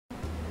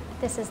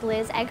This is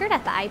Liz Eggert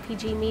at the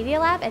IPG Media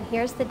Lab, and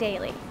here's the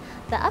Daily.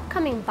 The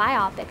upcoming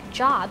biopic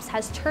Jobs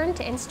has turned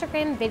to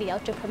Instagram video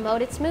to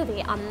promote its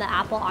movie on the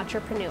Apple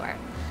entrepreneur.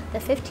 The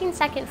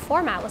 15-second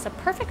format was a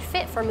perfect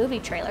fit for movie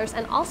trailers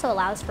and also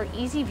allows for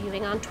easy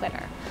viewing on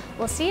Twitter.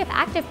 We'll see if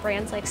active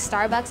brands like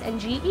Starbucks and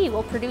GE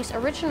will produce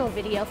original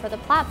video for the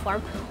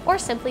platform or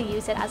simply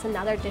use it as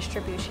another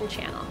distribution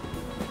channel.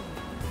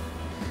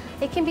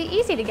 It can be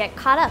easy to get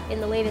caught up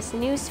in the latest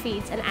news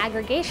feeds and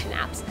aggregation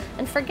apps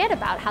and forget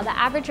about how the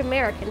average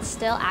American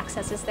still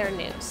accesses their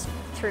news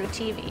through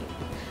TV.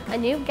 A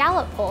new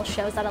Gallup poll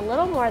shows that a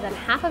little more than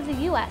half of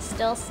the U.S.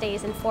 still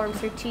stays informed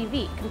through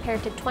TV,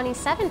 compared to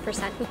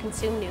 27% who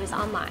consume news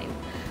online.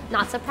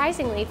 Not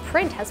surprisingly,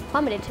 print has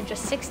plummeted to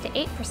just 6 to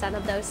 8%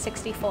 of those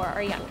 64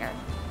 or younger.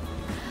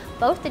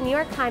 Both the New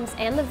York Times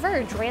and The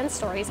Verge ran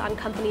stories on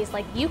companies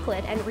like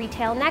Euclid and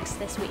Retail Next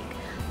this week,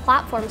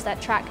 platforms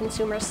that track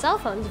consumers' cell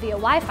phones via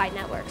Wi-Fi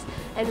networks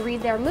and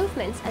read their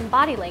movements and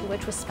body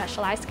language with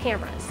specialized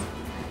cameras.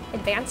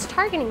 Advanced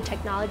targeting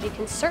technology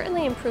can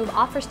certainly improve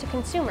offers to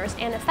consumers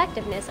and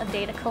effectiveness of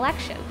data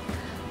collection.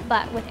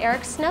 But with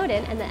Eric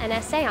Snowden and the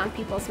NSA on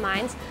people's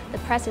minds, the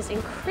press is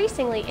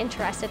increasingly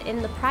interested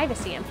in the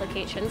privacy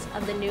implications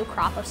of the new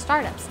crop of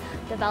startups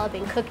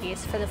developing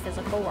cookies for the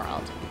physical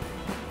world.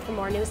 For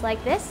more news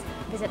like this,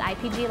 visit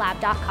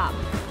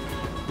IPGlab.com.